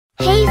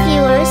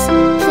viewers,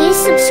 please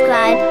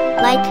subscribe,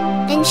 like,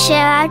 and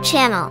share our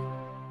channel.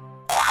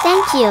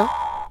 Thank you.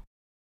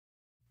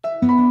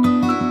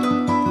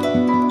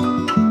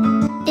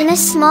 In a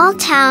small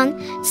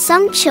town,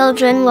 some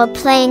children were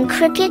playing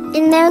cricket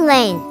in their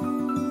lane.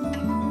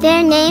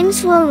 Their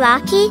names were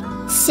Rocky,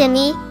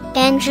 Simmy,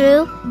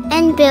 Andrew,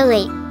 and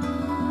Billy.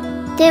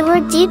 They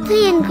were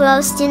deeply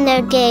engrossed in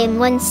their game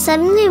when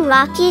suddenly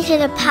Rocky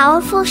hit a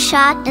powerful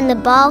shot and the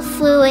ball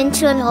flew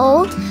into an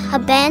old,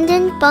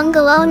 abandoned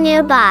bungalow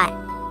nearby.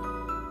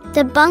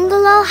 The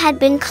bungalow had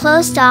been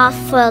closed off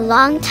for a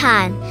long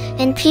time,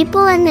 and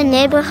people in the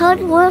neighborhood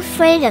were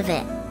afraid of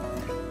it.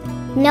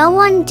 No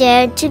one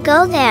dared to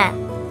go there.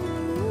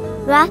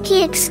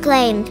 Rocky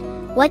exclaimed,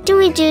 "What do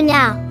we do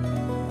now?"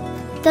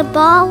 The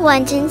ball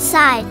went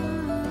inside.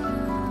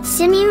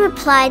 Simmy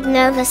replied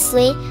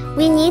nervously,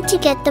 "We need to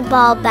get the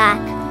ball back,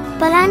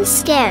 but I'm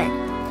scared."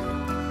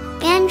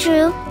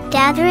 Andrew,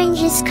 gathering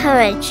his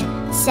courage,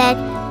 said,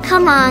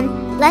 "Come on,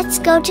 let's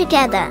go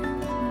together.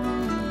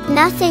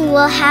 Nothing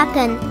will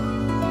happen."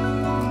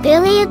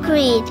 Billy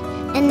agreed,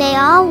 and they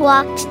all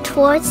walked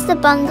towards the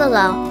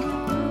bungalow.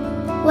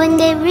 When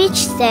they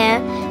reached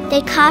there,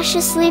 they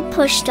cautiously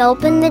pushed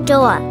open the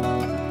door.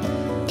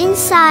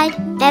 Inside,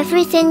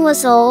 everything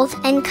was old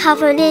and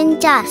covered in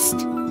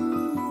dust.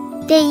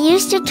 They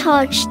used a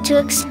torch to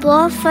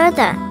explore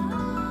further.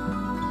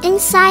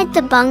 Inside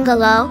the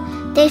bungalow,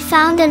 they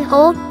found an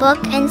old book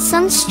and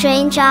some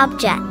strange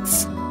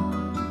objects.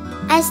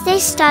 As they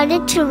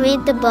started to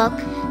read the book,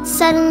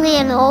 suddenly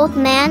an old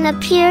man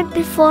appeared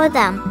before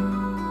them.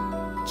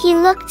 He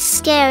looked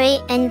scary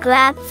and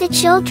grabbed the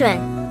children.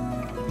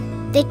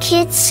 The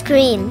kids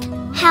screamed,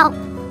 "Help!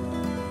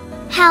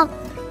 Help!"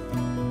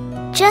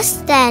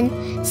 Just then,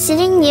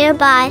 sitting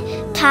nearby,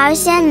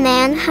 Tarzan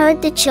Man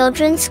heard the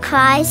children's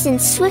cries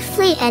and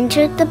swiftly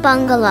entered the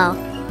bungalow.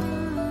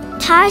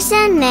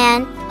 Tarzan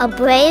Man, a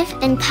brave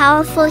and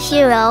powerful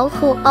hero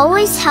who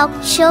always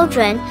helped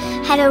children,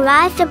 had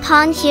arrived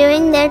upon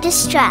hearing their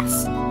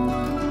distress.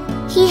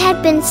 He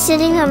had been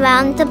sitting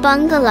around the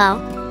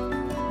bungalow.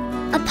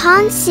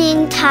 Upon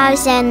seeing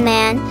Tarzan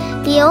Man,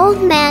 the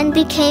old man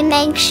became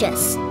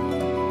anxious.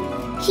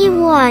 He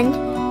warned,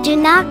 "Do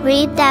not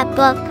read that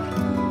book.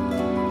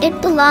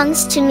 It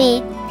belongs to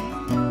me."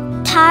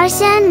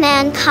 Tarzan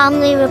Man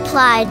calmly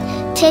replied,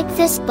 "Take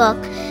this book,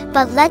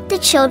 but let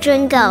the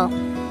children go."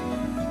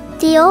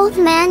 The old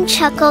man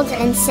chuckled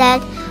and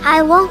said,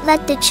 "I won't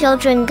let the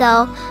children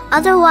go,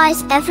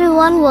 otherwise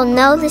everyone will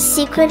know the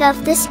secret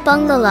of this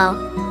bungalow."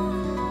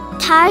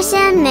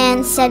 Tarzan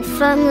Man said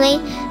firmly,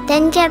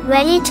 "Then get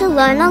ready to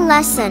learn a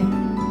lesson."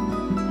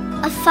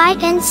 A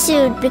fight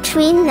ensued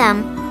between them.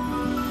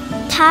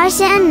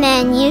 Tarzan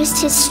Man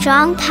used his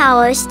strong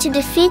powers to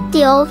defeat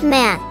the old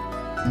man.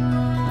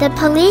 The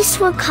police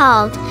were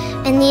called,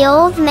 and the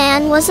old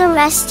man was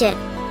arrested.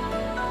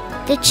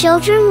 The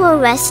children were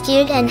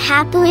rescued and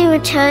happily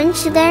returned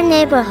to their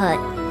neighborhood.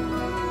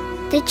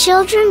 The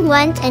children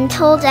went and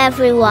told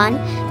everyone,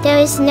 "There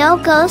is no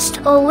ghost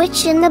or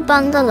witch in the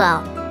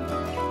bungalow.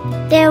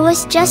 There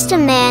was just a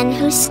man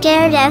who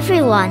scared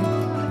everyone."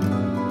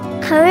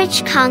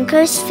 Courage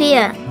conquers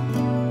fear.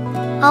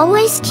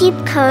 Always keep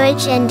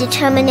courage and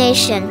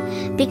determination,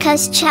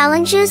 because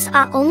challenges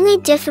are only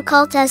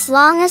difficult as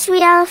long as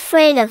we are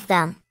afraid of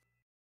them.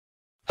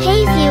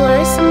 Hey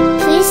viewers,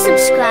 please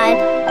subscribe,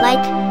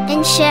 like,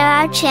 and share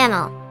our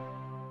channel.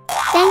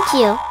 Thank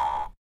you.